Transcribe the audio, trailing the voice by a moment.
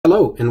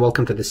Hello and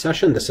welcome to this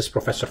session. This is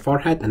Professor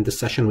Farhat, and this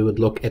session we would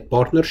look at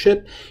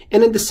partnership.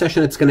 And in this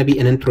session it's going to be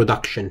an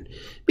introduction,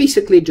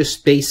 basically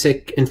just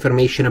basic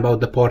information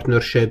about the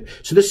partnership.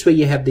 So this way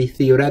you have the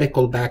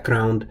theoretical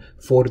background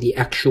for the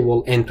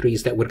actual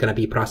entries that we're going to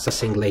be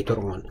processing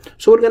later on.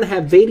 So we're going to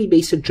have very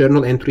basic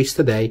journal entries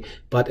today,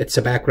 but it's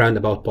a background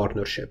about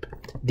partnership.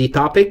 The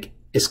topic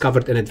is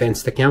covered in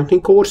advanced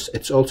accounting course.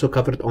 It's also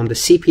covered on the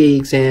CPA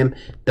exam,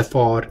 the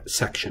FAR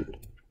section.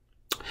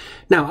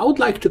 Now, I would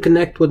like to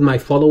connect with my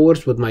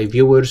followers, with my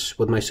viewers,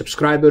 with my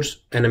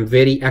subscribers, and I'm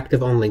very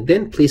active on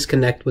LinkedIn. Please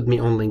connect with me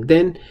on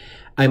LinkedIn.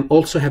 I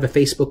also have a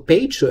Facebook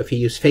page, so if you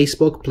use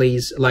Facebook,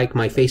 please like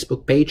my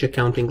Facebook page,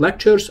 Accounting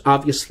Lectures.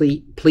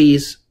 Obviously,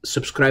 please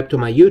subscribe to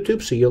my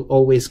YouTube so you'll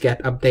always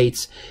get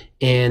updates,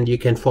 and you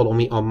can follow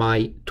me on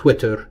my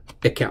Twitter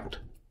account.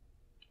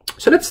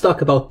 So let's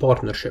talk about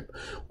partnership.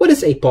 What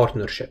is a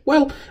partnership?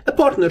 Well, a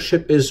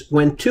partnership is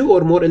when two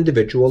or more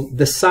individuals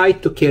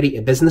decide to carry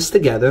a business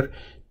together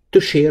to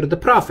share the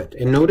profit.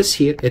 And notice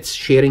here, it's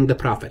sharing the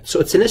profit.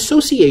 So it's an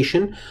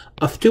association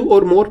of two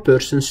or more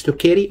persons to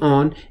carry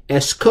on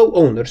as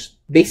co-owners.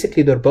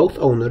 Basically, they're both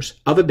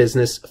owners of a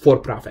business for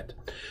profit.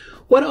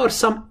 What are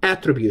some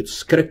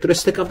attributes,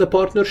 characteristic of the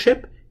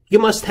partnership? You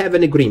must have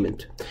an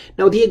agreement.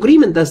 Now, the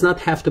agreement does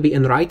not have to be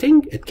in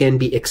writing. It can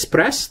be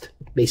expressed,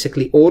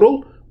 basically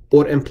oral,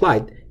 or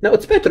implied. Now,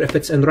 it's better if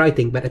it's in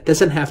writing, but it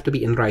doesn't have to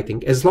be in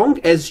writing. As long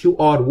as you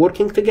are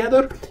working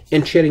together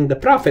and sharing the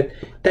profit,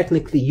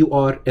 technically you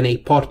are in a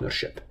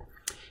partnership.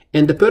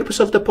 And the purpose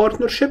of the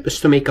partnership is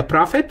to make a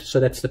profit, so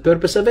that's the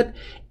purpose of it.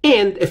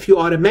 And if you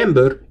are a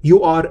member,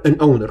 you are an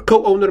owner.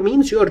 Co-owner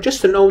means you are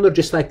just an owner,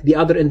 just like the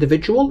other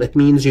individual. It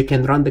means you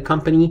can run the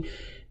company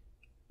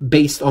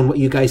based on what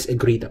you guys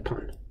agreed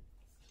upon.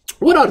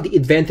 What are the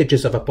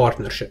advantages of a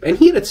partnership? And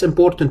here it's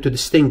important to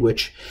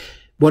distinguish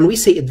when we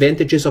say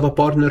advantages of a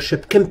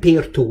partnership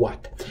compared to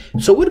what.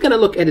 So we're going to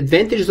look at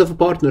advantages of a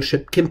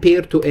partnership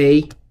compared to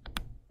a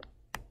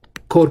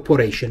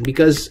corporation,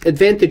 because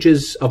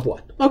advantages of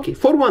what? Okay,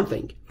 for one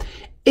thing,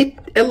 it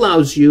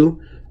allows you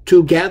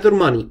to gather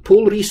money,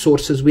 pool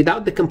resources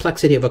without the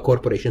complexity of a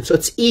corporation. So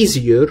it's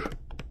easier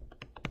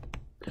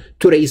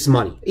to raise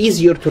money,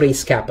 easier to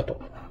raise capital.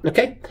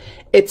 Okay?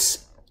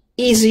 It's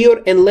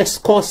easier and less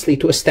costly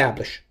to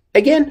establish.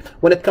 Again,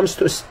 when it comes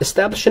to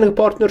establishing a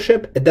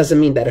partnership, it doesn't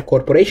mean that a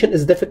corporation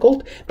is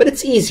difficult, but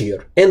it's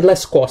easier and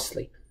less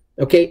costly.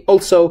 Okay.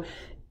 Also,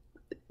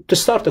 to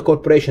start a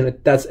corporation,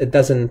 it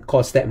doesn't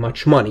cost that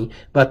much money,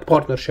 but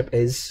partnership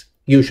is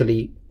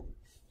usually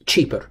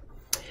cheaper.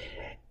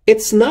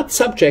 It's not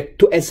subject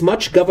to as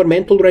much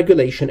governmental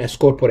regulation as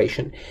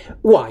corporation.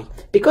 Why?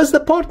 Because the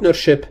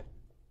partnership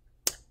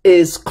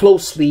is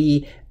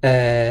closely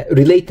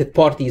related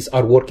parties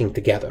are working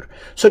together.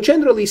 So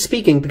generally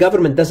speaking, the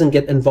government doesn't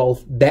get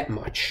involved that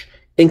much.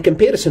 In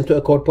comparison to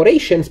a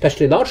corporation,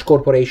 especially large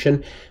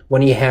corporation,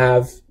 when you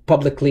have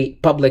public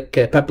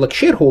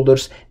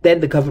shareholders, then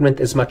the government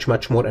is much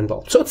more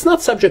involved. So it's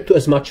not subject to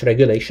as much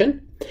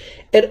regulation.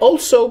 It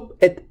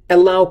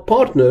allow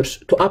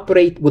partners to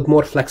operate with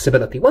more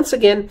flexibility. Once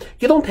again,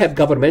 you don't have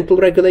governmental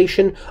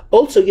regulation.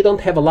 Also, you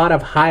don't have a lot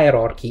of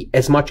hierarchy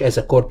as much as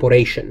a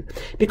corporation.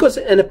 Because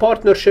in a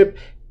partnership,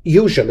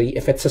 usually,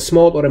 if it's a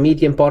small or a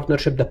medium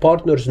partnership, the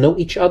partners know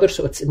each other,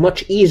 so it's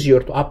much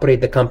easier to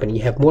operate the company.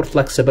 You have more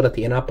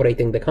flexibility in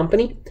operating the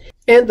company.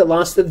 And the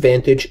last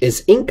advantage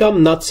is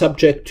income not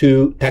subject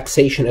to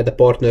taxation at the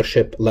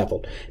partnership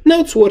level. Now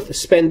it's worth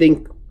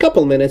spending a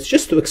couple minutes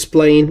just to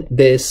explain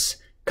this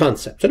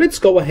concept. So let's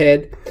go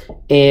ahead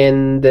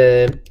and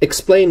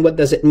explain what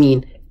does it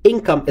mean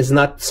income is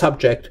not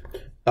subject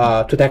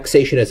to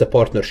taxation as a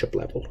partnership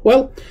level.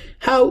 Well,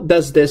 how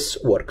does this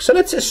work? So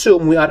let's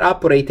assume we are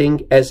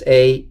operating as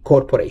a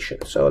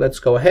corporation. So let's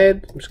go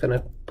ahead. I'm just going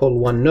to pull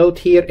one note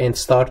here and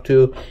start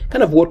to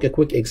kind of work a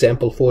quick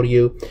example for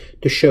you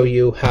to show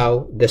you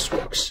how this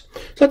works.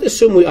 So let's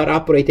assume we are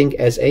operating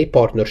as a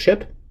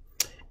partnership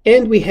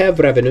and we have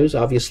revenues.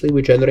 Obviously,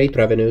 we generate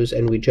revenues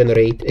and we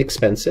generate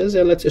expenses.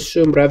 And let's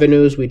assume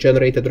revenues, we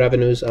generated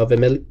revenues of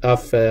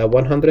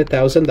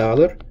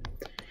 $100,000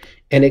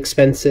 and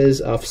expenses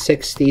of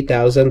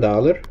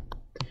 $60,000.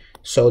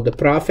 So the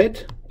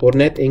profit or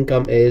net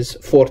income is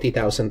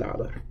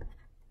 $40,000.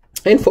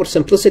 And for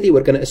simplicity,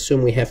 we're going to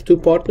assume we have two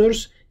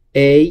partners,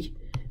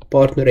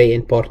 partner A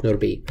and partner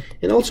B.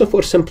 And also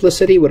for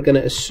simplicity, we're going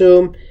to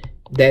assume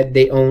that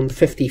they own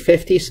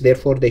 50-50, so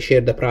therefore they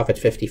share the profit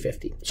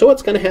 50-50. So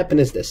what's going to happen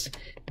is this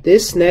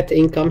net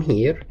income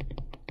here,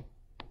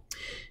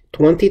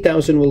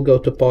 20,000 will go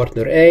to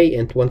partner A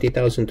and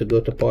 20,000 to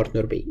go to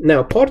partner B.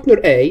 Now, partner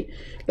A,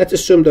 let's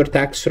assume their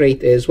tax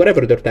rate is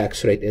whatever their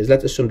tax rate is.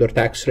 Let's assume their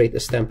tax rate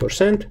is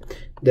 10%.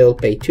 They'll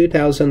pay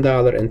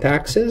 $2,000 in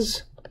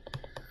taxes.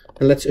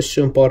 And let's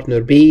assume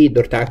partner B,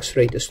 their tax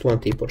rate is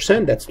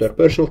 20%. That's their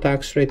personal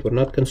tax rate. We're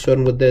not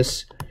concerned with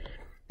this.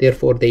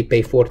 Therefore, they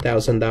pay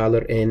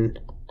 $4,000 in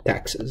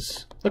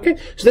taxes. Okay,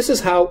 so this is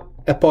how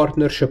a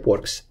partnership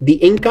works. The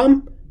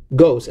income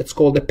goes, it's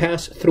called a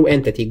pass-through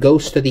entity,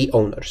 goes to the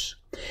owners.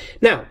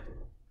 Now,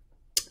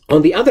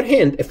 on the other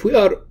hand, if we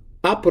are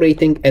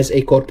operating as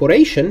a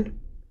corporation,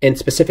 and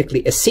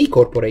specifically a C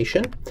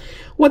corporation,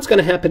 what's going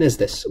to happen is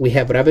this. We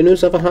have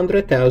revenues of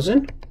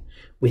 100,000,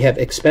 we have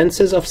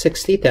expenses of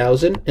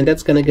 60,000, and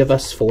that's going to give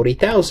us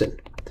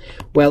 40,000.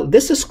 Well,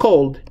 this is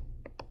called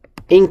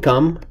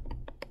income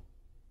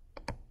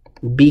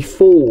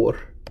before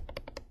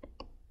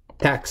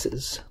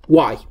taxes.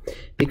 Why?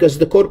 Because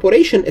the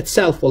corporation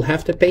itself will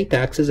have to pay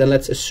taxes, and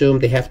let's assume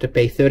they have to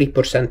pay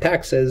 30%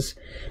 taxes.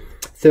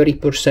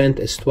 30%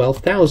 is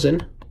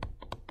 12,000,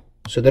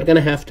 so they're going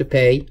to have to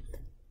pay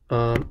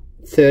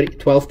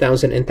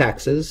 12,000 in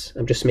taxes.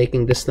 I'm just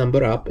making this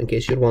number up in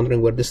case you're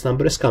wondering where this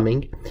number is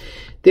coming.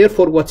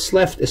 Therefore, what's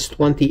left is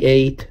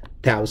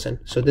 28,000.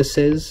 So this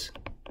is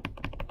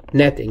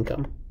net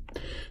income.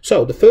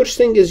 So the first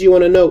thing is you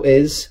want to know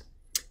is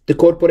the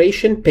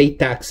corporation paid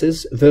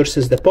taxes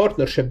versus the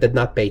partnership did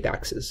not pay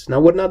taxes.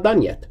 Now we're not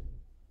done yet.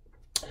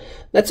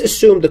 Let's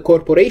assume the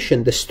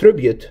corporation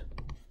distribute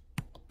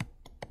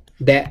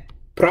that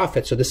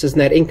profit. So this is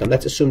net income.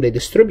 Let's assume they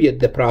distribute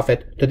the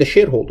profit to the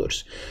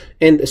shareholders.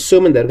 And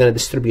assuming they're going to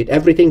distribute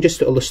everything, just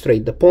to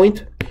illustrate the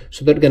point.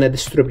 So they're going to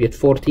distribute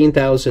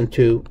 14,000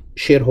 to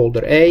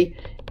shareholder A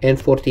and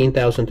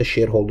 14,000 to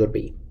shareholder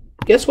B.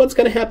 Guess what's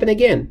going to happen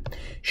again?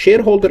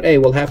 Shareholder A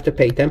will have to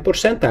pay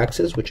 10%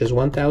 taxes, which is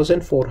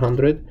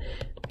 1,400,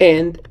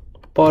 and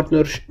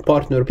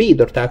partner B,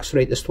 their tax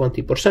rate is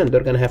 20%.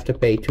 They're going to have to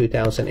pay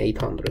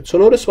 2,800. So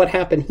notice what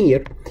happened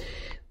here.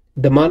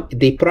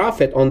 The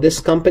profit on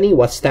this company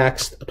was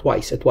taxed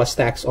twice. It was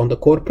taxed on the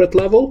corporate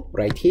level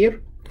right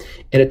here,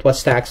 and it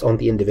was taxed on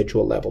the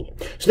individual level.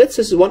 So this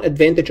is one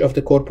advantage of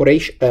the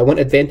corporation. One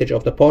advantage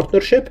of the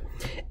partnership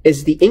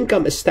is the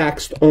income is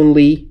taxed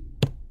only.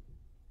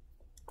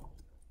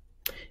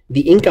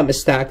 The income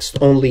is taxed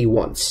only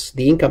once.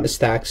 The income is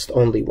taxed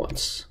only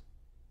once.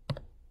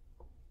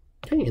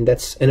 Okay, and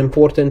that's an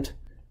important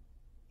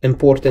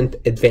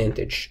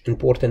advantage.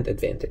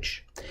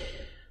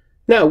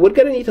 Now we're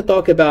going to need to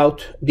talk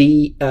about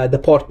the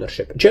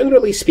partnership.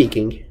 Generally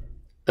speaking,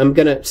 I'm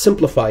going to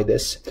simplify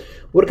this.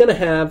 We're going to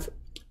have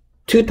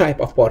two types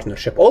of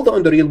partnership. Although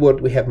in the real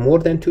world we have more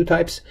than two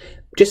types,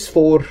 just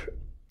for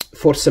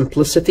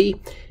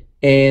simplicity.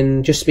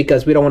 And just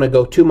because we don't want to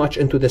go too much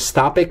into this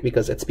topic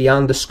because it's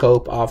beyond the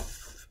scope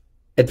of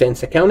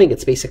advanced accounting,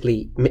 it's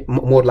basically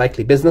more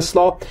likely business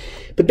law.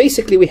 But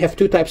basically we have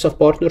two types of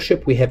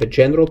partnership. We have a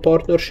general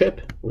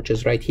partnership, which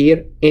is right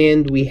here,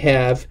 and we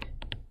have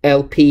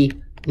LP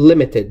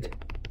limited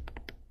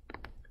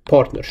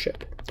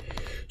partnership.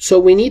 So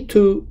we need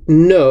to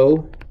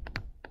know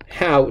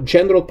how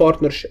general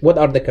partnership, what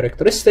are the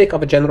characteristics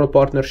of a general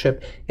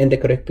partnership and the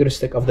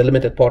characteristic of the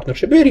limited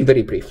partnership, very,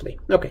 very briefly.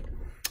 Okay.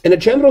 In a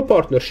general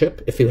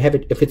partnership, if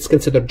it's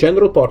considered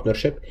general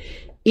partnership,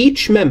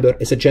 each member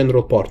is a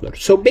general partner.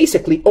 So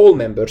basically all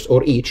members,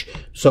 or each.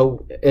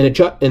 So in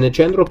a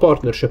general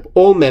partnership,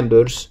 all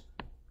members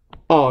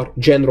are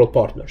general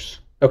partners.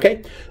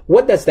 Okay?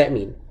 What does that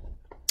mean?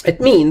 It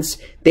means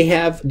they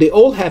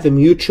all have a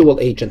mutual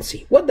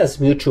agency. What does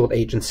mutual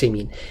agency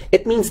mean?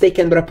 It means they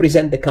can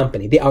represent the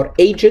company. They are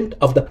agent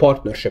of the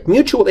partnership.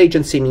 Mutual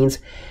agency means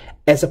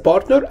as a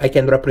partner, I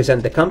can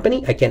represent the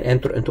company. I can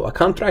enter into a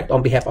contract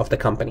on behalf of the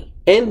company,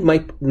 and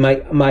my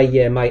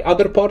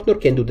other partner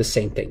can do the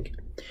same thing.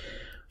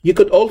 You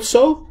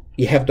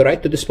have the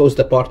right to dispose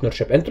the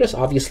partnership interest.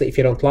 Obviously, if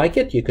you don't like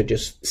it, you could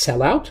just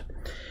sell out.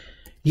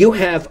 You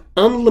have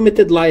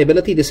unlimited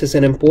liability. This is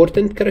an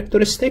important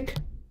characteristic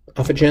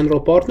of a general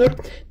partner.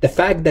 The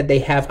fact that they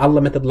have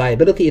unlimited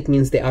liability, it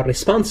means they are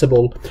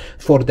responsible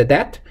for the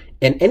debt,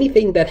 and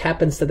anything that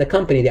happens to the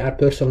company, they are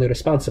personally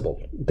responsible.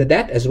 The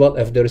debt, as well,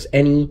 if there's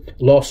any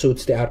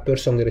lawsuits, they are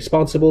personally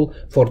responsible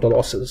for the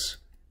losses.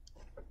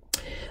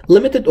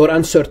 Limited or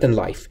uncertain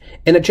life.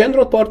 In a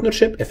general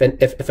partnership,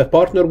 if a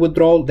partner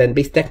withdraws, then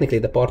technically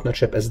the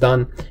partnership is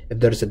done. If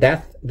there's a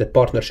death, the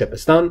partnership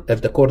is done.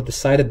 If the court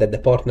decided that the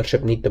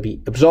partnership needs to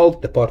be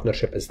absolved, the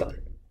partnership is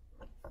done.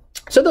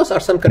 So those are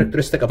some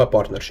characteristics of a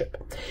partnership.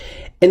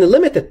 In a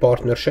limited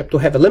partnership, to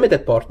have a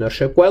limited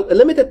partnership, well, a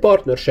limited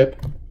partnership,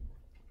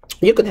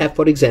 you could have,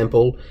 for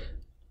example,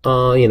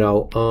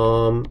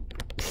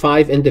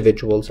 5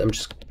 individuals. I'm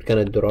just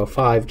going to draw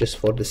 5 just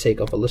for the sake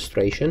of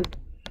illustration.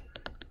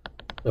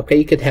 Okay,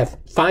 you could have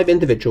 5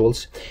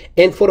 individuals,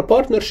 and for a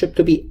partnership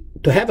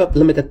to have a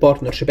limited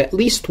partnership, at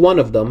least one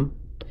of them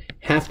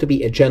have to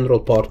be a general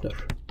partner.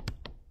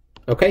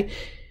 Okay,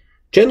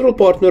 general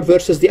partner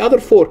versus the other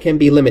 4 can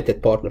be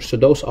limited partners. So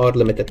those are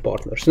limited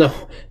partners. Now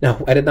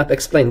I did not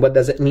explain what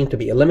does it mean to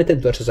be a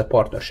limited versus a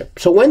partnership.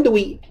 So when do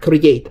we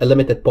create a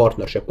limited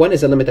partnership? When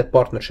is a limited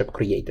partnership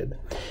created?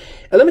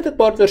 A limited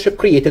partnership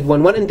created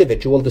when one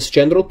individual, this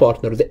general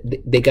partner,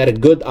 they got a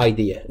good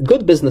idea,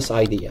 good business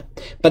idea,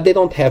 but they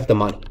don't have the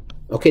money.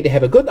 Okay, they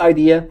have a good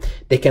idea,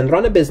 they can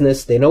run a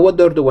business, they know what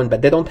they're doing,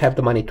 but they don't have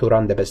the money to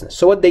run the business.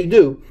 So what they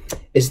do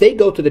is they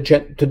go to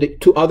the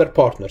two other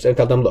partners and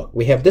tell them, look,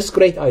 we have this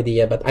great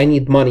idea, but I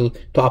need money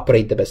to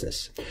operate the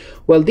business.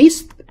 Well,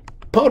 these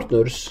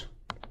partners,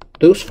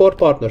 those 4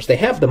 partners, they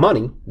have the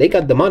money, they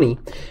got the money,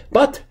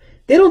 but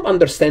they don't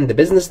understand the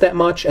business that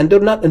much, and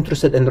they're not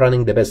interested in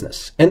running the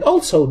business. And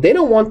also, they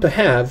don't want to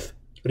have,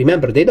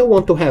 remember, they don't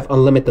want to have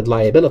unlimited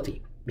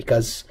liability,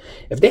 because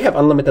if they have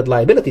unlimited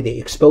liability, they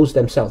expose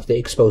themselves, they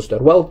expose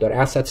their wealth, their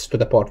assets to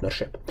the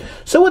partnership.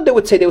 So what they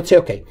would say,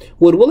 okay,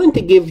 we're willing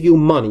to give you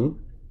money.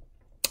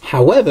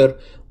 However,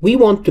 we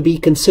want to be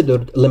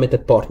considered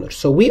limited partners.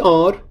 So we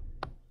are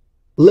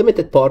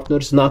limited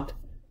partners, not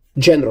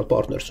general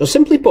partners. So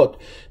simply put,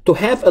 to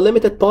have a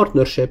limited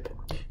partnership,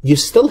 you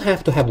still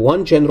have to have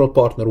one general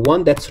partner,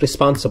 one that's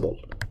responsible.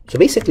 So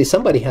basically,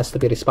 somebody has to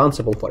be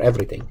responsible for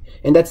everything,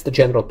 and that's the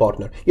general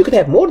partner. You could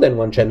have more than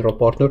one general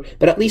partner,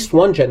 but at least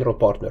one general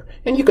partner,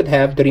 and you could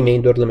have the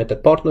remainder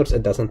limited partners.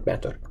 It doesn't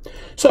matter.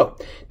 So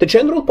the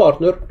general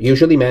partner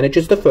usually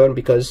manages the firm,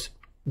 because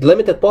the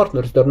limited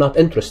partners, they're not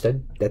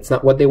interested. That's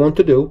not what they want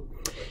to do.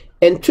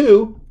 And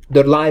two,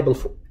 they're liable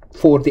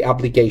for the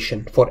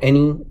obligation for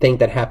anything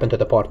that happened to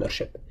the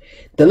partnership.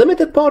 The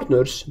limited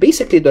partners,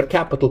 basically, they're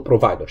capital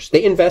providers.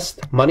 They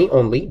invest money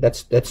only.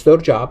 That's their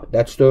job.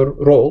 That's their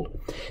role.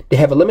 They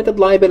have a limited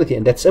liability,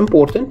 and that's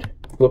important.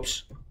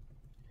 Whoops.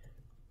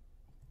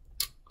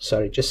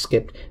 Sorry, just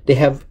skipped. They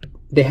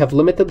have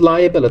limited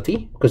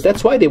liability, because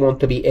that's why they want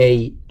to be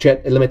a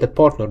limited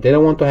partner. They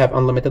don't want to have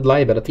unlimited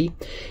liability,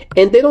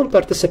 and they don't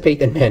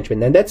participate in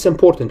management. And that's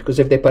important, because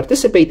if they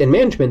participate in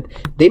management,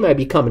 they might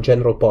become a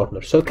general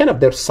partner. So kind of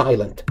they're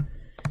silent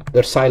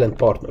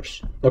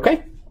partners.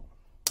 Okay.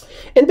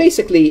 And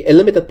basically, a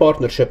limited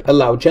partnership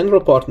allows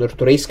general partners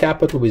to raise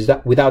capital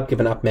without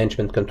giving up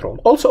management control.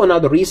 Also,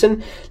 another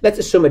reason, let's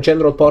assume a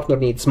general partner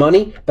needs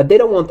money, but they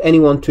don't want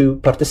anyone to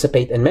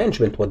participate in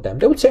management with them.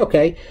 They would say,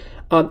 okay,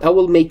 I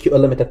will make you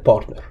a limited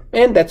partner.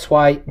 And that's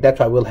why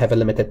we'll have a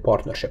limited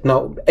partnership.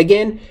 Now,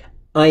 again,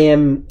 I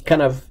am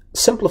kind of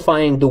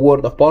simplifying the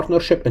word of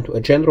partnership into a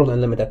general and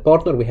limited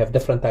partner. We have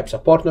different types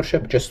of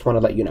partnership. Just want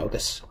to let you know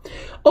this.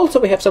 Also,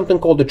 we have something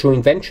called a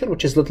joint venture,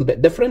 which is a little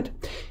bit different.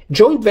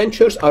 Joint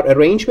ventures are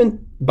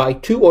arrangement by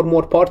two or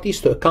more parties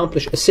to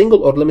accomplish a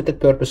single or limited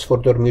purpose for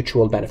their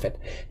mutual benefit.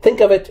 Think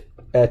of it,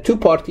 two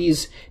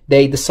parties,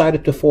 they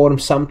decided to form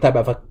some type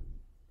of a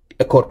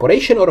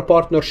corporation or a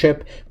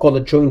partnership, call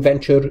it joint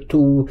venture,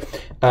 to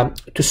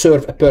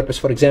serve a purpose.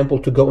 For example,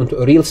 to go into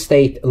a real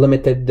estate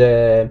limited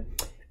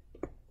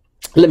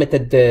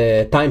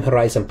time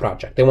horizon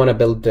project. They want to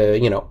build,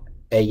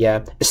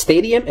 a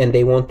stadium, and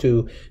they want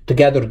to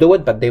together do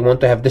it, but they want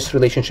to have this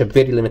relationship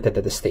very limited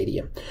to the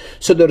stadium.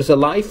 So there's a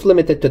life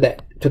limited to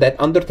that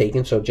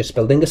undertaking. So just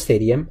building a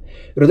stadium.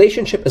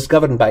 Relationship is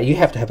governed by, you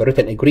have to have a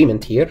written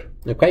agreement here,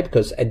 okay?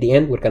 Because at the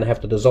end, we're going to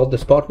have to dissolve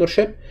this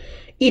partnership.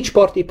 Each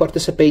party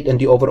participate in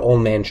the overall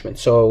management.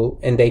 So,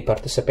 and they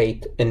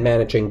participate in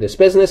managing this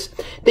business.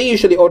 They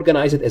usually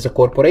organize it as a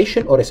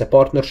corporation or as a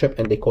partnership,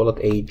 and they call it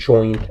a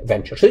joint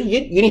venture. So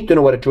you need to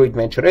know what a joint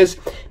venture is,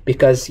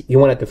 because you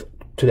want to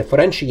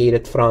differentiate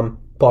it from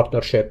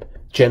partnership,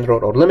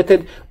 general or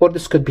limited, or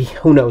this could be,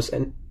 who knows,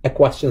 a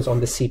questions on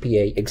the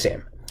CPA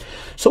exam.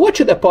 So what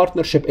should a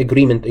partnership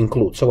agreement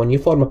include? So when you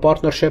form a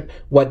partnership,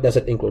 what does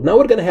it include? Now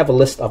we're going to have a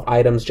list of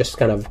items, just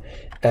kind of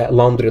a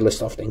laundry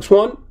list of things.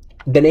 One,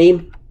 the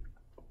name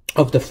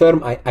of the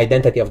firm,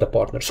 identity of the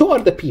partners. Who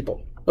are the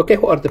people? Okay,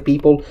 who are the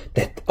people?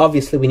 That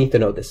obviously we need to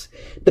know this.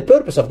 The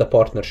purpose of the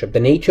partnership, the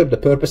nature, the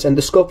purpose, and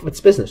the scope of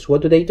its business.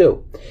 What do they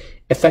do?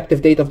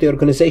 Effective date of the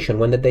organization.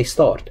 When did they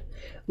start?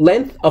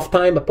 Length of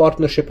time a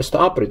partnership is to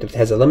operate. If it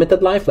has a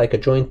limited life, like a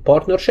joint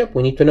partnership,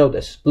 we need to know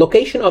this.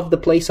 Location of the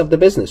place of the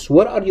business.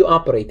 Where are you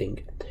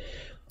operating?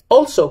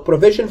 Also,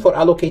 provision for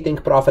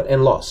allocating profit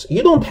and loss.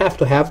 You don't have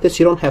to have this.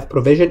 You don't have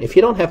provision. If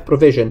you don't have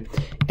provision,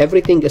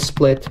 everything is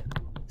split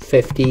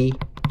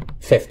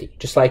 50-50,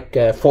 just like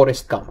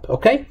Forrest Gump,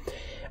 okay?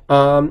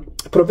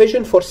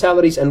 Provision for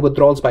salaries and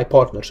withdrawals by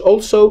partners.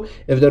 Also,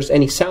 if there's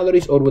any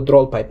salaries or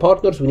withdrawal by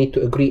partners, we need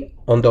to agree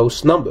on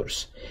those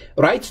numbers.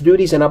 Rights,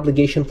 duties, and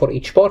obligation for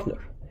each partner.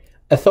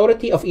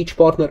 Authority of each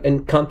partner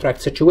in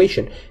contract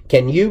situation.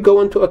 Can you go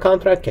into a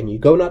contract? Can you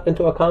go not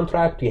into a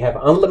contract? Do you have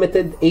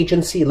unlimited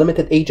agency,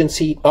 limited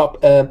agency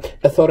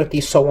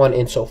authority, so on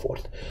and so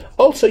forth.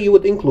 Also, you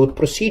would include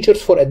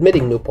procedures for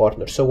admitting new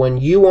partners. So when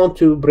you want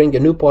to bring a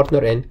new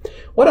partner in,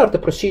 what are the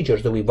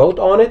procedures? Do we vote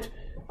on it?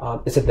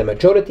 Is it the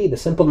majority, the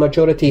simple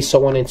majority,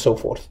 so on and so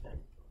forth?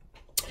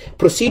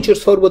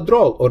 Procedures for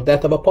withdrawal or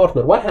death of a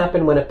partner. What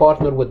happens when a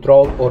partner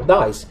withdraws or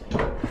dies?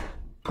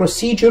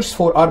 Procedures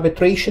for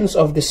arbitrations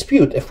of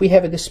dispute. If we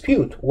have a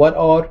dispute,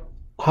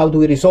 how do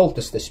we resolve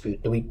this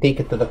dispute? Do we take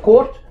it to the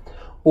court,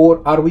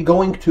 or are we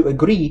going to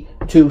agree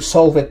to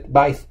solve it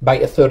by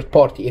a third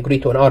party, agree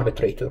to an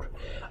arbitrator?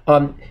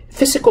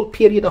 Physical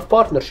period of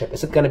partnership.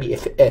 Is it going to be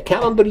a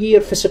calendar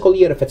year, fiscal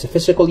year? If it's a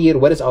fiscal year,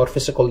 what is our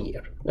fiscal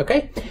year?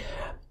 Okay.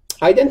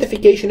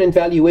 Identification and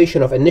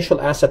valuation of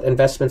initial asset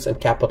investments and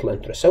capital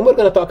interests. And we're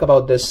going to talk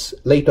about this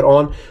later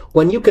on.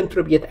 When you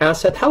contribute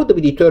asset, how do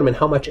we determine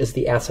how much is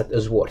the asset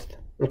is worth?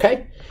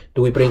 Okay?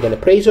 Do we bring an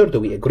appraiser?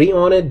 Do we agree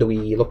on it? Do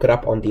we look it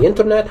up on the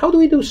internet? How do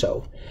we do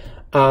so?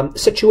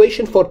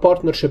 Situation for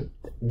partnership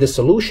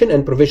dissolution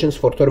and provisions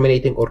for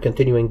terminating or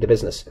continuing the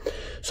business.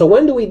 So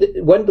when do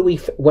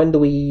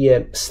we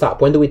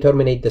stop? When do we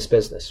terminate this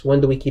business?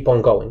 When do we keep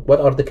on going?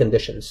 What are the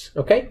conditions?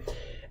 Okay.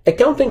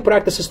 Accounting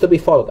practices to be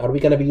followed. Are we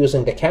going to be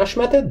using the cash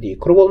method, the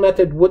accrual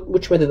method?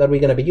 Which method are we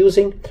going to be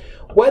using?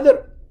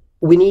 Whether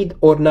we need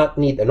or not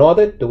need an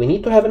audit. Do we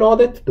need to have an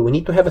audit? Do we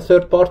need to have a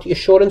third-party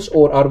assurance,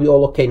 or are we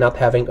all okay not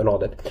having an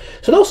audit?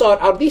 So those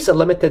are these a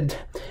limited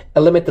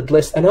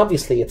list? And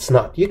obviously it's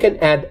not. You can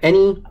add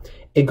any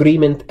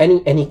agreement,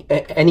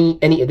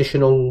 any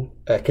additional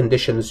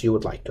conditions you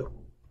would like to.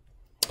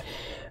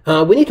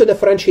 We need to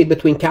differentiate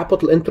between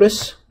capital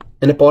interest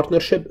in a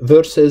partnership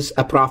versus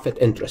a profit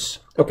interest.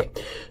 Okay,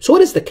 so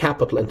what is the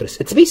capital interest?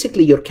 It's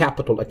basically your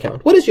capital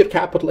account. What is your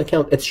capital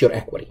account? It's your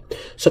equity.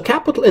 So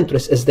capital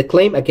interest is the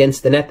claim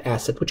against the net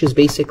asset, which is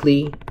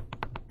basically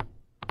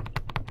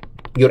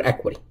your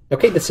equity.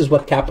 Okay, this is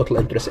what capital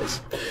interest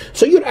is.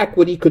 So your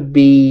equity could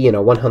be,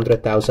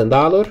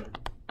 $100,000,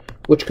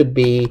 which could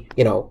be,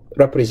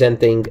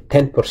 representing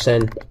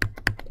 10%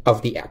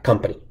 of the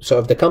company. So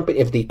if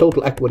the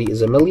total equity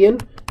is $1 million,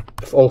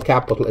 if all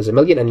capital is $1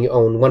 million and you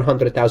own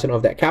 100,000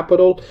 of that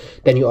capital,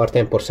 then you are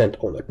 10%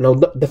 owner. Now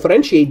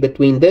differentiate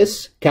between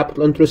this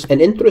capital interest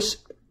and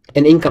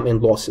income and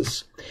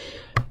losses.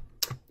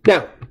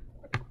 Now,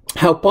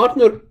 how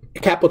partner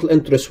capital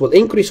interest will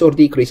increase or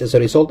decrease as a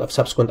result of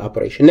subsequent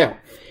operation.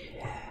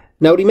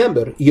 Now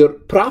remember, your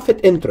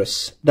profit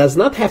interest does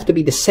not have to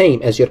be the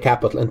same as your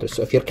capital interest.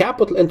 So if your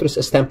capital interest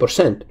is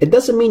 10%, it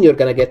doesn't mean you're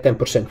going to get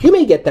 10%. You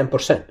may get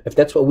 10% if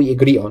that's what we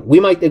agree on.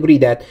 We might agree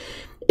that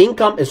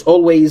income is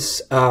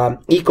always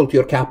equal to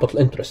your capital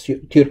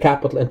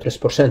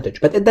interest,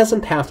 percentage, but it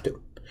doesn't have to.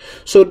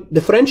 So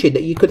differentiate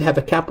that you could have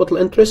a capital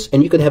interest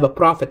and you could have a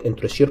profit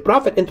interest. Your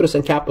profit interest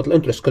and capital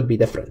interest could be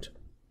different.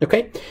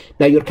 Okay.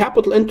 Now your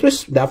capital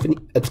interest,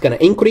 definitely, it's going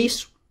to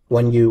increase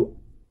when you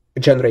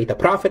generate a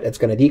profit. It's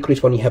going to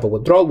decrease when you have a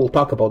withdrawal. We'll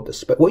talk about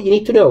this. But what you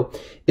need to know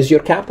is your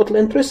capital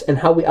interest and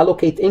how we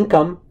allocate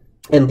income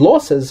and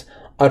losses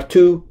are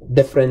two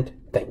different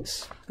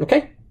things.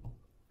 Okay.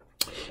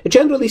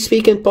 Generally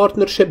speaking,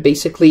 partnership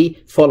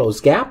basically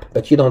follows GAAP,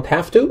 but you don't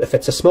have to. If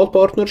it's a small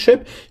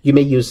partnership, you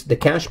may use the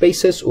cash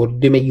basis or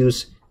you may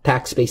use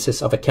tax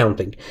basis of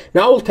accounting.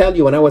 Now, I will tell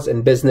you, when I was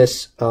in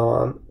business,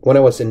 when I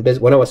was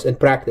in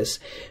practice,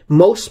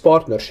 most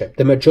partnership,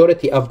 the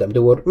majority of them, they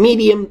were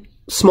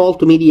small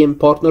to medium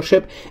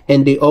partnership,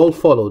 and they all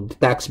followed the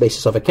tax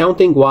basis of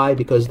accounting. Why?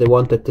 Because they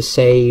wanted to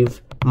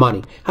save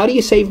money. How do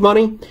you save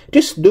money?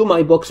 Just do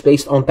my books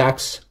based on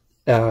tax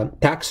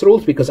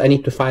rules, because I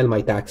need to file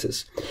my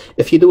taxes.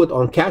 If you do it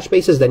on cash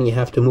basis, then you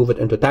have to move it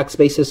into tax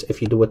basis.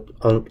 If you do it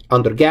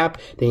under GAAP,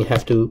 then you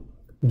have to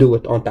do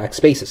it on tax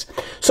basis.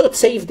 So it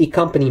saves the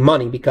company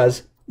money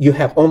because you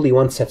have only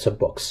one set of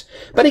books.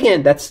 But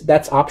again,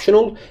 that's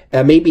optional.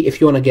 Maybe if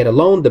you want to get a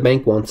loan, the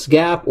bank wants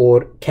GAAP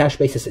or cash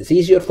basis is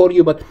easier for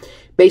you. But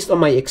based on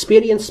my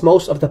experience,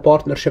 most of the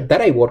partnership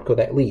that I work with,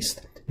 at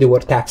least, they were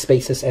tax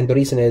basis. And the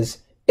reason is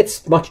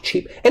it's much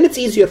cheaper and it's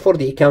easier for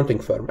the accounting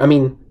firm. I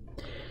mean,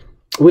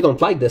 we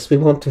don't like this. We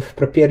want to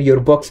prepare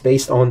your books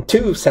based on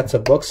two sets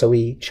of books, so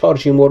we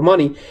charge you more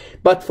money.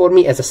 But for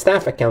me as a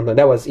staff accountant,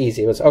 that was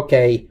easy. It was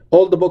okay.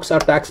 All the books are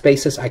tax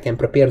basis. I can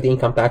prepare the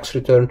income tax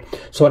return.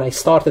 So when I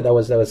started,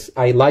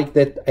 I liked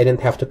it. I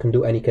didn't have to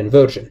do any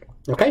conversion.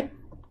 Okay.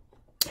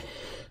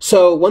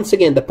 So once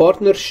again, the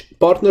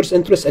partner's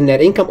interest in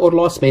their income or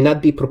loss may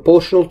not be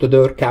proportional to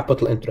their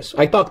capital interest.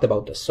 I talked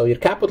about this. So your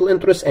capital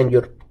interest and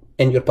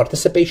your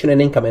participation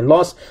in income and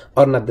loss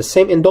are not the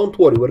same. And don't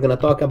worry, we're going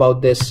to talk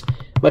about this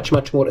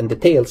much more in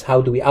details.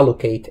 How do we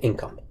allocate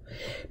income?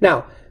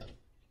 Now,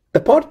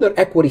 the partner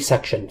equity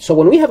section. So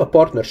when we have a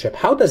partnership,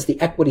 what does the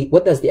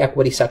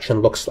equity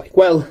section looks like?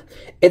 Well,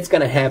 it's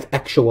going to have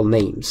actual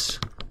names.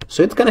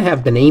 So it's going to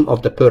have the name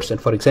of the person.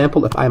 For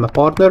example, if I'm a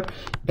partner,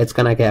 it's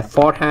going to have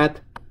Farhat,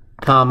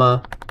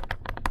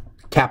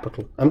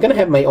 capital. I'm going to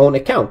have my own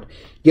account.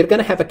 You're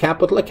going to have a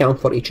capital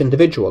account for each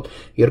individual.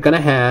 You're going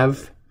to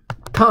have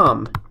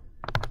Tom,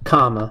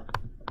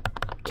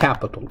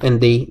 capital, and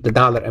the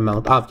dollar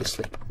amount,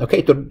 obviously.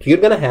 Okay, so you're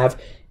going to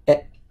have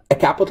a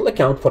capital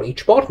account for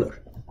each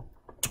partner.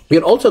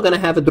 You're also going to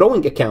have a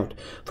drawing account.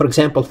 For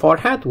example,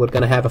 Farhat, we're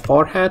going to have a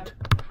Farhat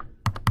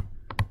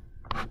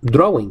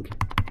drawing.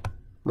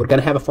 We're going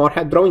to have a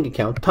Farhat drawing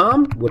account.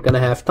 Tom, we're going to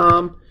have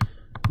Tom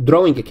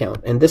drawing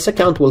account. And this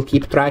account will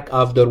keep track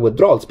of their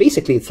withdrawals.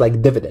 Basically, it's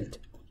like dividend.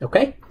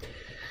 Okay?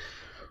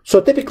 So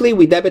typically,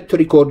 we debit to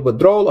record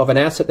withdrawal of an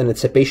asset in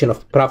anticipation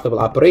of profitable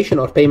operation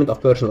or payment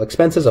of personal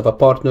expenses of a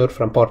partner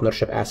from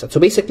partnership assets. So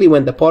basically,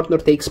 when the partner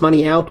takes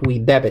money out, we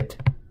debit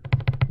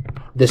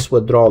this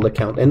withdrawal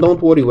account. And don't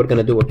worry, we're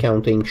going to do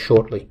accounting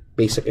shortly,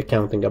 basic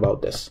accounting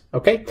about this.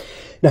 Okay?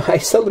 Now, I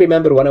still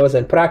remember when I was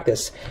in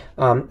practice,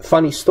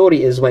 funny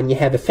story is when you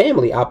have a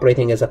family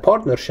operating as a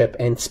partnership,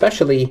 and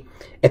especially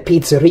a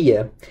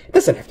pizzeria. It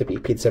doesn't have to be a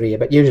pizzeria,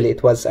 but usually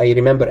it was, I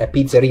remember a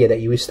pizzeria that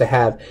you used to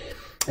have.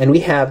 And we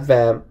have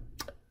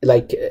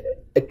like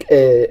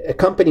a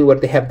company where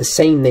they have the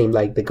same name,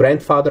 like the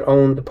grandfather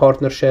owned the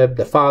partnership,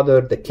 the father,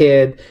 the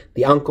kid,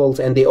 the uncles,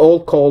 and they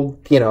all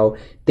called,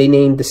 they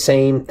named the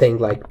same thing,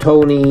 like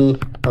Tony,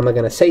 I'm not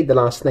going to say the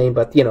last name,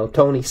 but,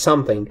 Tony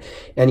something.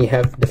 And you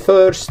have the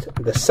first,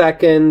 the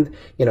second,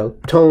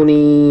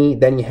 Tony,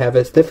 then you have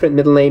a different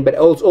middle name, but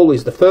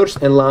always the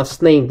first and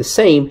last name the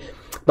same,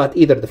 but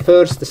either the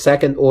first, the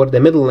second, or the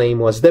middle name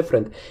was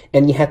different.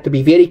 And you had to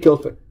be very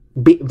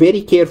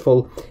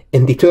careful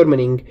in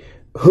determining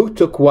who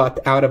took what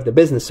out of the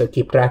business, so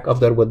keep track of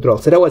their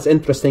withdrawals. So that was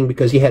interesting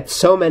because you had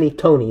so many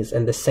Tonys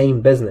in the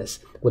same business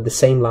with the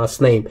same last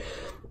name.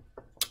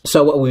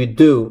 So what we would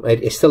do,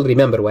 I still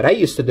remember what I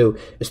used to do,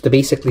 is to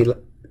basically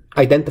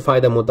identify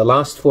them with the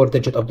last 4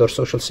 digits of their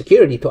social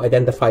security to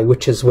identify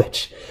which is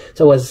which.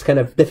 So it was kind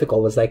of difficult.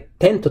 It was like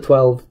 10 to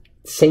 12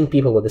 same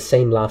people with the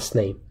same last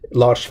name,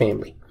 large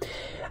family.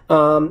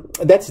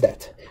 That's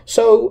that.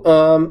 So,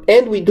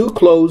 and we do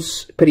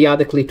close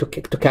periodically to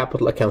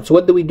capital account. So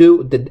what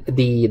do?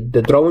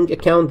 The drawing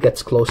account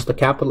gets closed to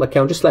capital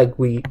account, just like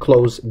we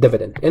close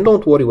dividend. And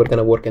don't worry, we're going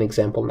to work an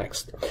example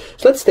next.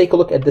 So let's take a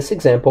look at this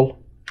example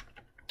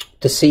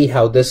to see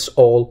how this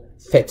all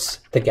fits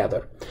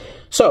together.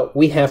 So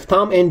we have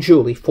Tom and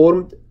Julie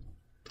formed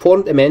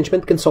a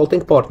management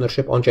consulting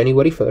partnership on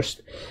January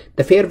 1st.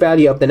 The fair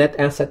value of the net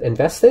asset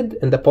invested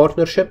in the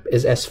partnership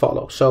is as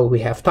follows. So we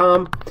have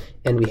Tom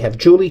and we have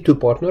Julie, 2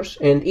 partners,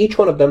 and each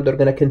one of them, they're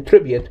going to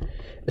contribute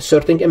a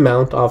certain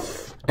amount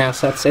of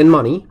assets and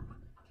money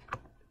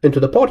into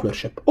the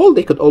partnership. Or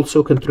they could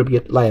also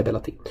contribute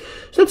liability.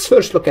 So let's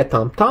first look at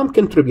Tom. Tom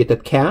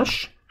contributed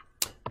cash,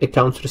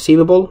 accounts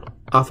receivable,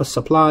 office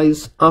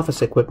supplies,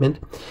 office equipment,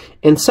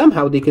 and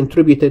somehow they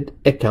contributed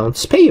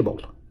accounts payable.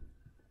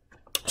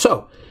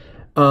 So,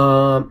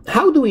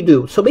 how do we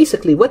do? So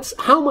basically,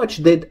 how much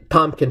did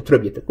Tom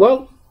contribute?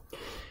 Well,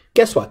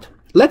 guess what?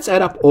 Let's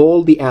add up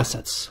all the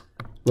assets.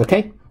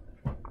 Okay,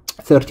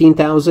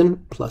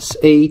 13,000 plus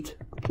 8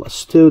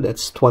 plus 2,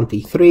 that's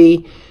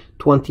 23.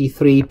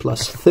 23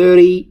 plus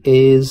 30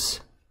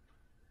 is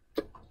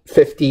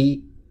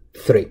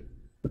 53.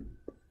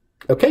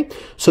 Okay,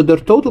 so their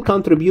total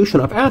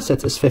contribution of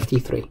assets is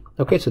 53.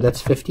 Okay, so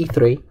that's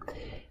 53.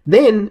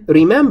 Then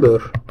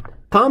remember,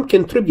 Tom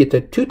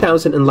contributed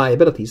 2,000 in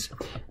liabilities.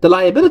 The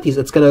liabilities,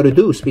 it's going to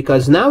reduce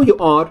because now you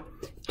are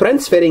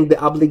transferring the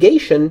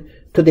obligation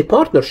to the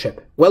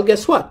partnership. Well,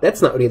 guess what?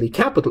 That's not really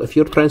capital. If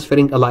you're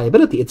transferring a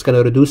liability, it's going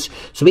to reduce.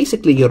 So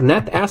basically, your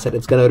net asset,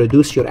 it's going to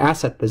reduce your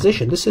asset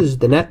position. This is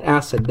the net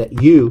asset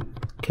that you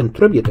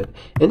contributed.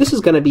 And this is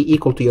going to be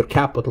equal to your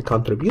capital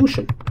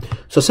contribution.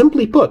 So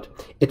simply put,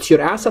 it's your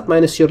asset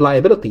minus your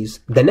liabilities.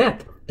 The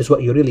net is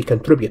what you really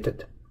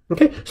contributed.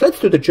 Okay, so let's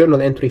do the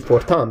journal entry for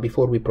Tom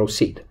before we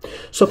proceed.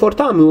 So for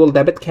Tom, we will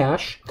debit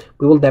cash,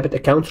 we will debit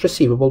accounts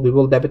receivable, we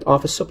will debit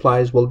office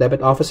supplies, we'll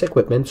debit office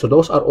equipment. So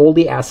those are all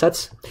the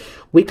assets.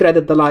 We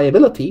credit the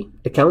liability,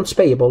 accounts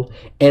payable,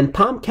 and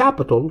Tom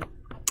capital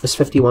is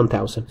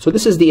 51,000. So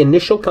this is the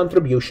initial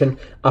contribution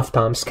of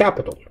Tom's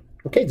capital.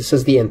 Okay, this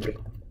is the entry.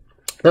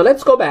 Now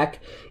let's go back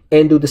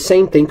and do the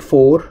same thing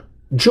for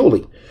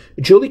Julie.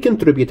 Julie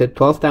contributed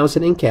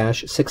 12,000 in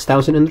cash,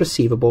 6,000 in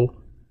receivable,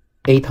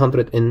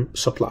 800 in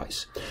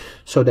supplies.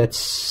 So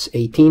that's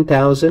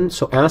 18,000.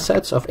 So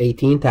assets of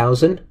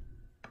 18,000.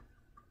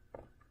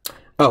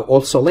 Oh,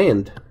 also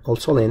land.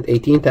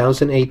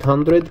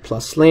 18,800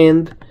 plus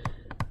land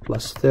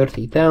plus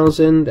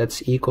 30,000.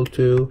 That's equal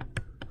to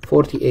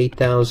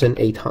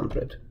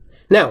 48,800.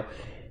 Now,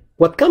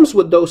 what comes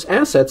with those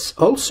assets,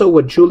 also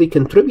what Julie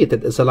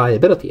contributed is a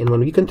liability. And when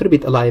we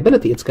contribute a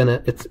liability,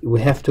 we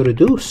have to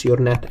reduce your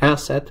net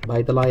asset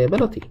by the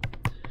liability.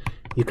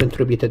 You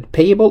contributed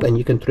payable and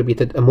you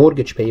contributed a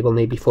mortgage payable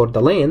maybe for the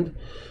land.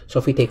 So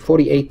if we take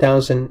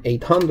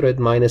 48,800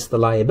 minus the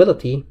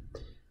liability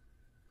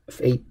of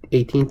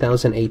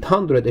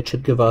 18,800, it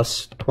should give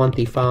us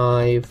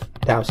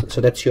 25,000.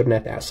 So that's your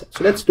net asset.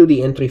 So let's do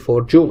the entry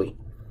for Julie.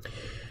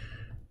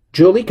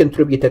 Julie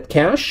contributed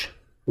cash.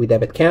 We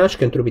debit cash,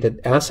 contributed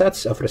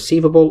assets of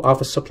receivable,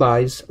 office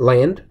supplies,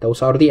 land.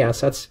 Those are the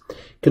assets.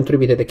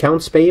 Contributed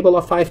accounts payable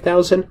of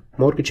 5,000,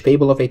 mortgage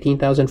payable of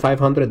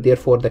 18,500.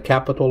 Therefore, the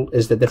capital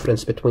is the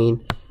difference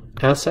between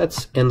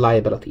assets and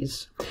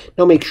liabilities.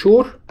 Now, make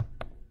sure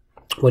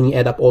when you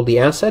add up all the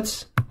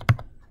assets,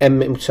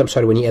 when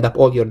you add up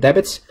all your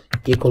debits,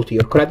 equal to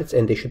your credits,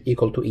 and they should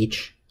equal to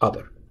each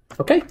other.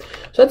 Okay,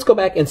 so let's go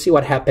back and see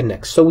what happened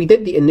next. So we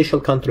did the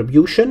initial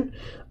contribution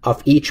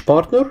of each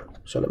partner.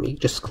 So let me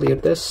just clear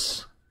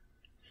this.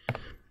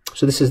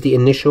 So this is the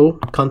initial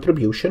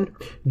contribution.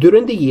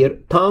 During the year,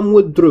 Tom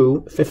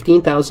withdrew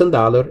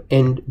 $15,000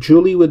 and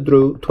Julie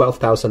withdrew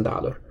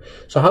 $12,000.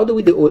 So how do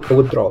we do a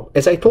withdrawal?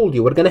 As I told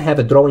you, we're going to have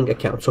a drawing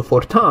account. So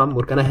for Tom,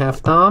 we're going to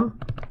have Tom,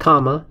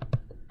 comma,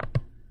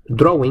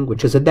 drawing,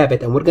 which is a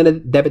debit, and we're going to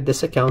debit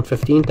this account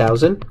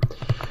 $15,000.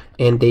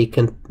 And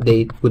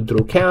they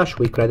withdrew cash.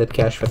 We credit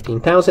cash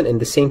 $15,000, and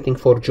the same thing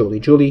for Julie.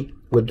 Julie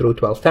withdrew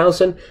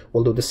 $12,000.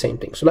 We'll do the same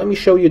thing. So let me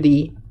show you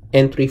the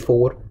entry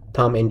for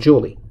Tom and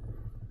Julie.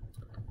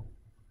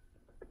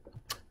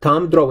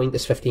 Tom drawing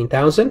is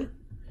 $15,000,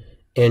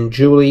 and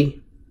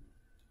Julie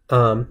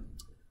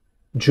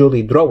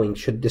drawing,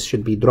 this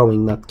should be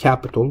drawing, not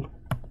capital.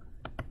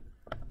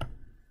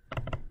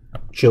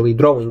 Julie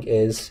drawing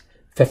is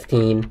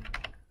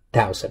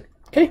 15,000.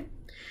 Okay.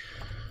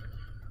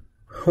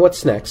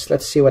 What's next?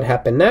 Let's see what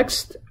happened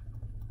next.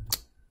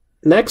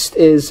 Next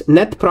is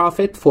net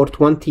profit for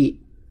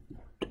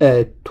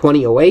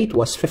 2008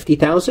 was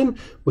 50,000,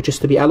 which is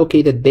to be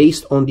allocated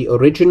based on the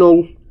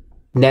original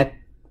net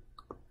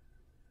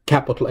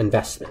capital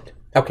investment.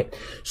 Okay,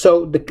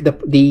 so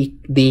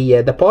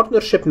the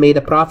partnership made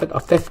a profit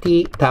of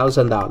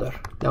 $50,000.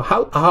 Now,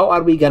 how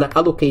are we going to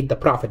allocate the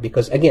profit?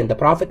 Because again, the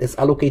profit is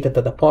allocated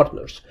to the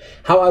partners.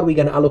 How are we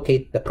going to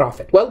allocate the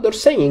profit? Well, they're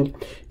saying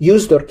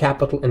use their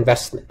capital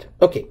investment.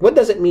 Okay, what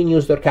does it mean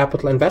use their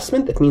capital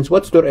investment? It means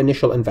what's their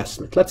initial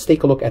investment? Let's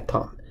take a look at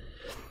Tom.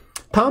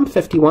 Tom,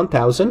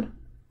 51,000,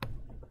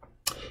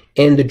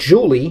 and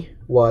Julie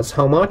was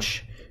how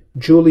much?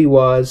 Julie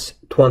was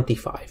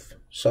 25.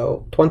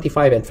 So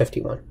 25 and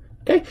 51.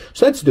 Okay,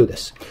 so let's do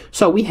this.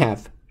 So we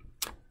have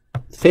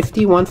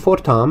 51 for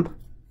Tom,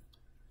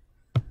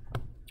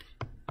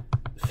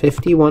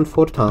 51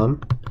 for Tom,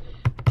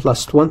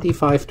 plus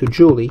 25 to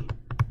Julie.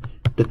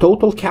 The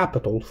total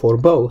capital for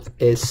both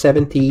is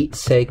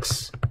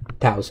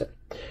 76,000.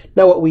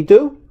 Now what we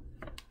do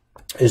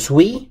is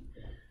we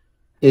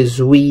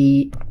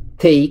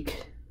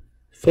take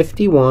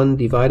 51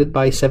 divided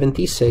by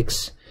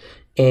 76,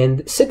 and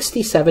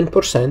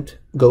 67%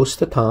 goes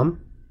to Tom.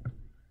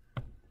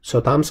 So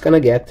Tom's going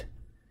to get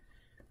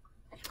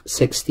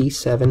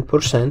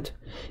 67%,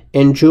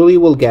 and Julie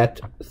will get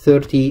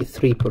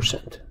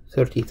 33%.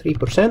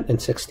 33% and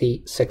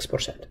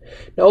 66%.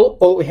 Now,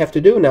 all we have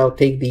to do now,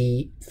 take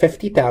the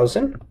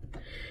 50,000,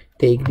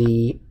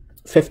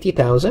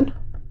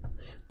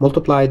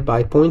 multiplied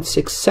by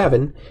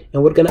 0.67,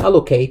 and we're going to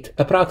allocate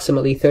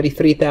approximately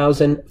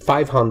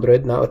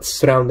 33,500. Now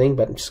it's rounding,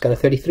 but I'm just going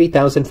to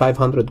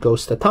 33,500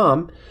 goes to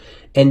Tom,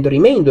 and the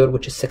remainder,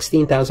 which is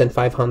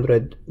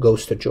 16,500,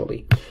 goes to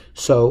Julie.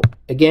 So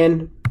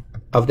again,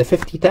 of the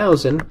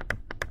 50,000,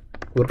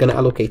 we're going to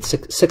allocate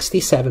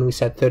 67. We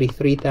said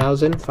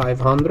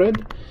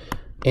 33,500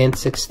 and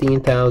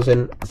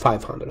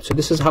 16,500. So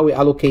this is how we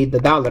allocate the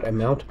dollar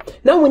amount.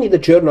 Now we need a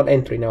journal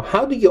entry. Now,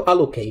 how do you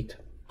allocate?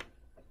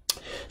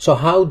 So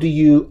how do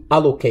you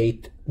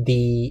allocate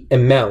the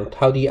amount?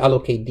 How do you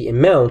allocate the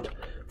amount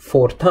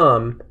for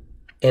Tom,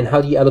 and how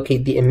do you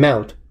allocate the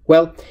amount?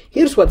 Well,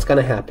 here's what's going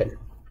to happen.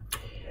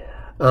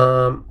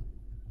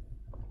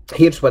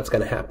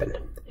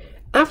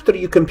 After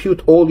you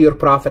compute all your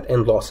profit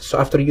and losses, so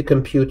after you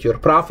compute your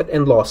profit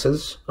and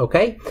losses,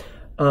 okay,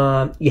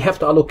 you have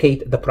to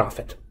allocate the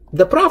profit.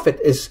 The profit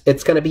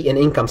it's going to be an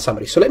income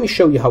summary. So let me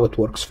show you how it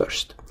works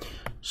first.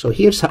 So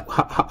here's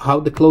how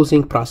the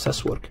closing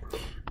process works.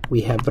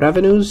 We have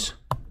revenues,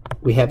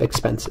 we have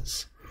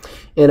expenses.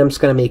 And I'm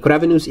just going to make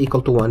revenues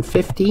equal to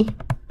 150,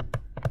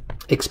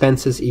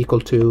 expenses equal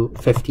to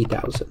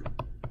 50,000.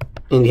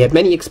 And we have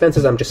many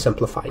expenses, I'm just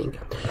simplifying.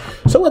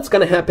 So what's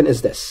going to happen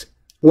is this.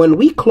 When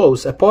we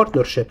close a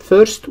partnership,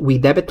 first we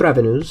debit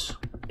revenues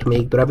to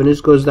make the revenues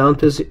go down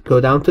to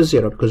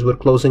zero because we're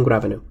closing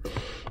revenue.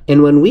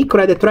 And when we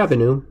credit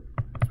revenue,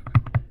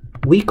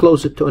 we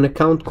close it to an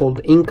account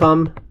called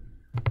income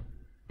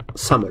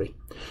summary.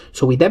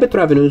 So we debit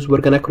revenues,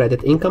 we're going to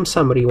credit income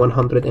summary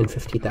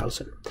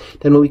 150,000.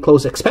 Then when we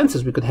close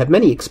expenses, we could have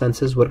many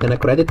expenses. We're going to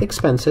credit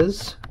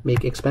expenses,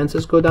 make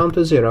expenses go down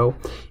to zero,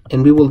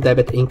 and we will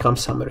debit income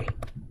summary.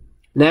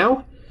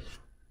 Now,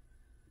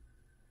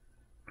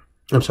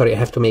 I'm sorry, I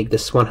have to make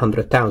this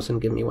 100,000.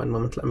 Give me one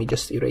moment. Let me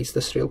just erase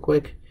this real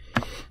quick.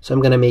 So I'm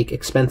going to make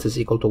expenses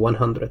equal to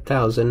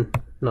 100,000,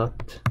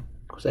 not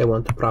because I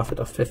want a profit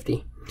of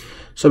 50.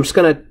 So I'm just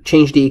going to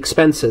change the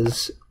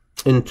expenses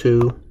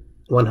into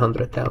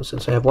 100,000.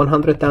 So I have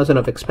 100,000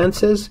 of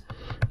expenses.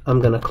 I'm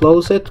going to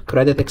close it,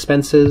 credit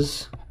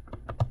expenses,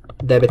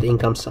 debit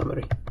income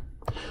summary.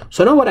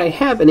 So now what I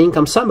have in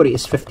income summary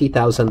is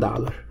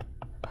 $50,000.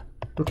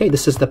 Okay,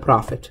 this is the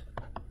profit.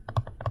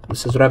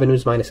 This is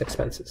revenues minus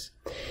expenses.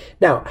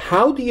 Now,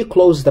 how do you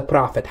close the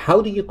profit?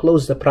 How do you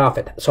close the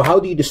profit? So how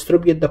do you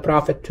distribute the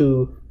profit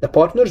to the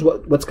partners?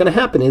 What's going to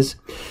happen is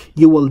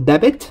you will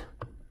debit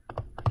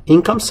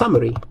income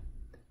summary,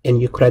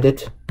 and you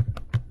credit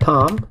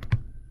Tom,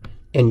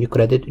 and you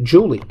credit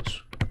Julie.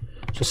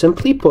 So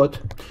simply put,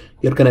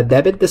 you're going to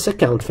debit this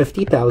account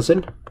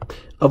 50,000,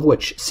 of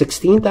which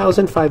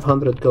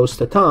 16,500 goes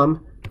to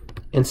Tom,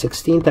 and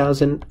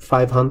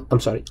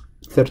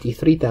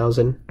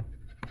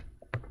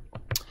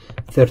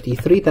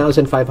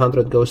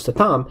 33,500 goes to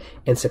Tom,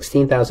 and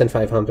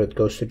 16,500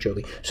 goes to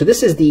Julie. So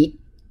this is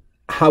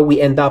how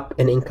we end up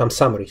in income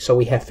summary. So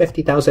we have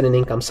 50,000 in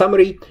income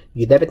summary,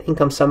 you debit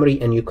income summary,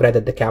 and you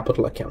credit the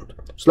capital account.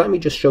 So let me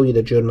just show you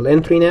the journal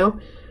entry now.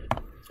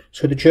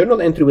 So the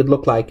journal entry would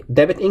look like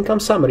debit income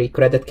summary,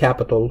 credit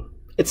capital.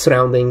 It's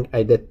rounding.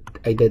 I did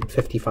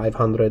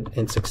 5,500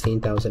 and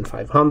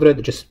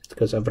 16,500 just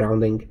because of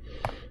rounding.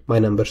 My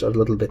numbers are a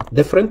little bit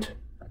different.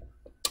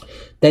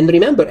 Then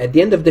remember, at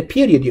the end of the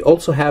period, you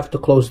also have to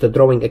close the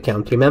drawing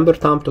account. Remember,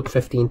 Tom took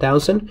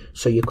 $15,000,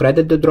 so you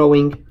credit the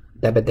drawing,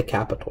 debit the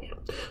capital.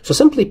 So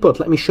simply put,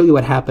 let me show you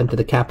what happened to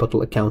the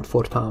capital account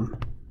for Tom.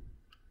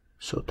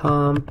 So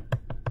Tom,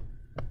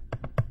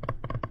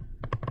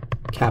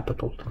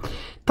 capital.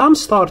 Tom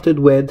started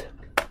with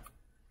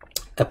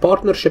a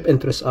partnership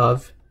interest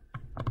of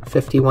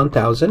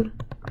 $51,000.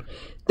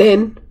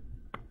 Then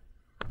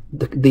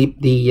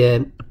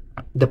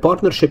the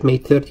partnership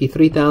made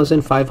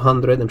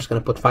 $33,500. I'm just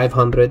going to put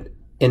 $500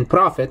 in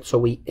profit. So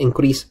we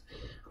increase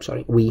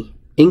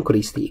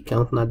the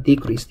account, not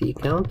decrease the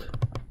account.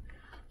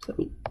 So let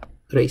me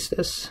erase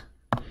this.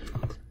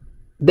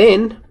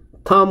 Then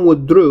Tom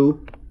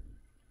withdrew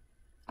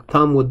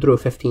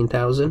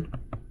 $15,000.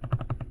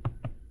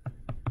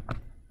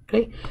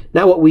 Okay.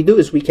 Now what we do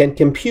is we can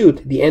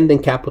compute the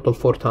ending capital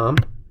for Tom.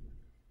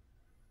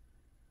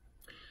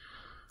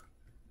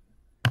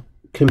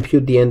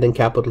 Compute the ending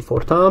capital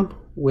for Tom,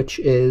 which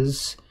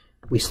is,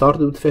 we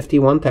started with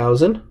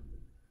 51,000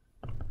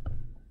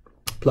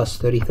 plus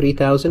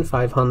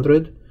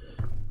 33,500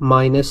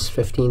 minus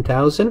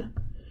 15,000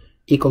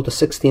 equal to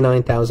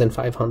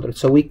 69,500.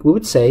 So we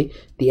would say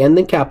the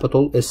ending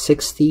capital is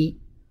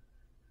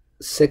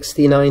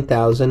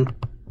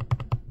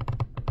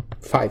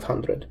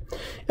 69,500.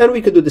 And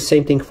we could do the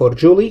same thing for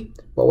Julie.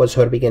 What was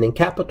her beginning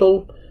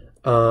capital?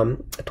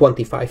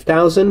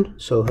 25,000.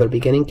 So her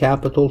beginning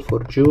capital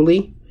for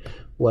Julie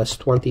was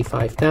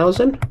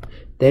 25,000.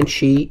 Then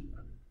she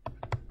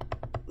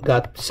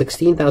got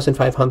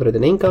 16,500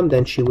 in income.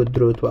 Then she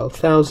withdrew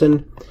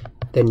 12,000.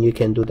 Then you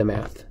can do the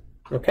math.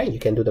 Okay, you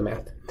can do the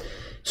math.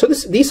 So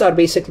these are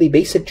basically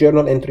basic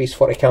journal entries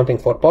for accounting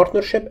for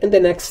partnership. In the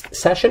next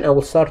session, I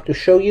will start to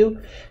show you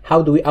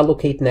how do we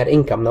allocate net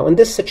income. Now, in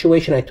this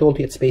situation, I told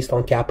you it's based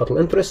on capital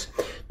interest.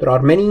 There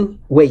are many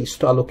ways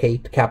to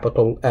allocate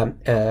capital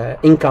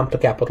income to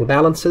capital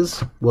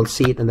balances. We'll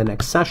see it in the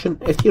next session.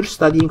 If you're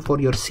studying for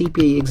your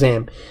CPA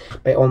exam,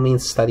 by all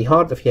means, study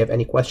hard. If you have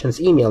any questions,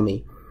 email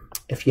me.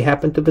 If you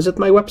happen to visit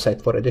my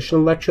website for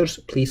additional lectures,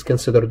 please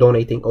consider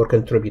donating or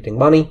contributing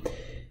money.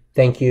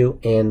 Thank you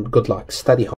and good luck. Study hard.